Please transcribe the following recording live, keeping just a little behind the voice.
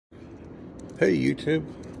Hey YouTube,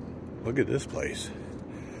 look at this place.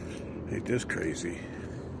 Ain't this crazy?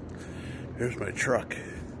 Here's my truck.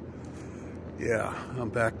 Yeah,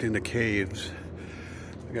 I'm backed into caves.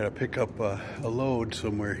 I gotta pick up a load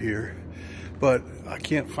somewhere here, but I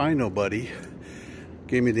can't find nobody.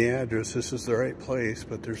 Gave me the address. This is the right place,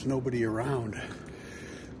 but there's nobody around.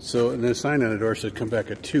 So, and the sign on the door said come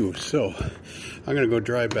back at 2. So I'm gonna go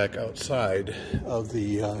drive back outside of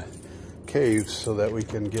the caves so that we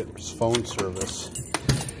can get phone service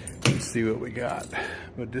and see what we got.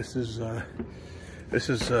 But this is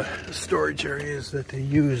storage areas that they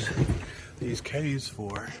use these caves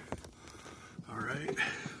for. All right.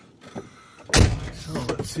 So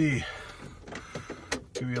let's see.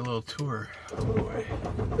 Give you a little tour. Oh boy.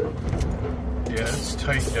 Yeah, it's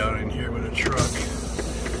tight down in here with a truck.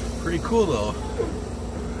 Pretty cool though.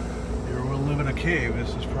 If you ever want to live in a cave,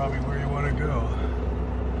 this is probably where you want to go.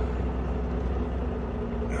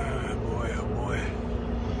 Ah, boy, oh boy.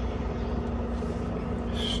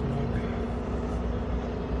 Snug.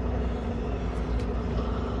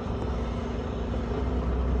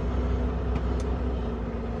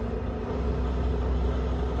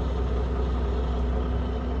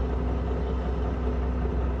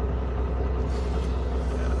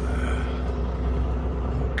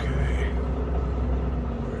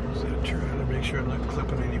 Make sure I'm not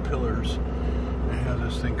clipping any pillars and have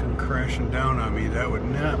this thing come crashing down on me. That would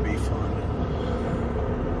not be fun.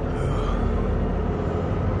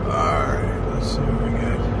 Alright, let's see what we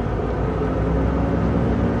got.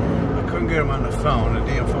 I couldn't get them on the phone, the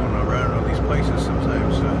damn phone number. I don't know these places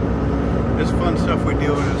sometimes. It's fun stuff we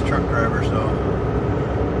deal with as truck drivers, so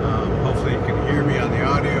hopefully you can hear me on the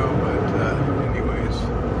audio, but anyways,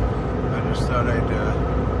 I just thought I'd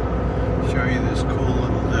show you this cool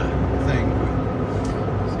little thing.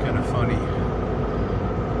 It's kind of funny.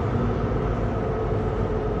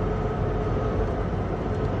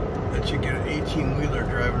 That you get an 18-wheeler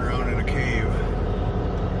driving around in a cave.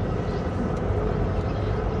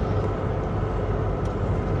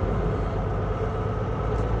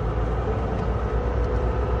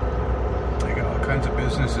 They got all kinds of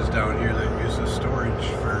businesses down here that use the storage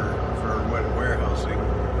for warehousing.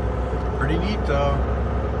 Pretty neat though.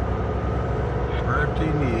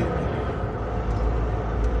 Pretty neat.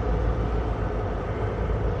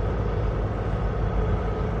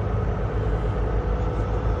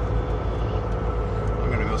 I'm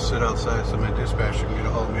gonna go sit outside so my dispatcher can get a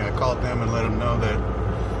hold of me. I called them and let them know that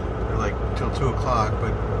they're like till 2 o'clock,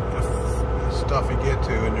 but if the stuff you get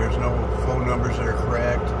to and there's no phone numbers that are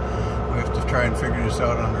correct, we have to try and figure this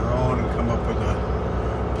out on our own and come up with a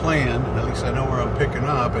plan. At least I know where I'm picking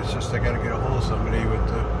up. It's just I gotta get a hold of somebody with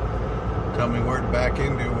the tell me where to back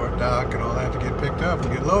into, what dock and all that to get picked up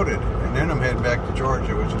and get loaded. And then I'm heading back to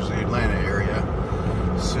Georgia, which is the Atlanta area.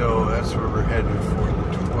 So that's where we're heading for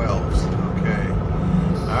the 12th. Okay.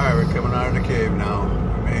 Alright, we're coming out of the cave now.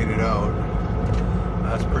 We made it out.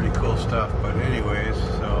 That's pretty cool stuff. But anyways,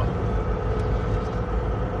 so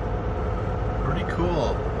pretty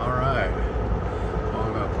cool. Alright.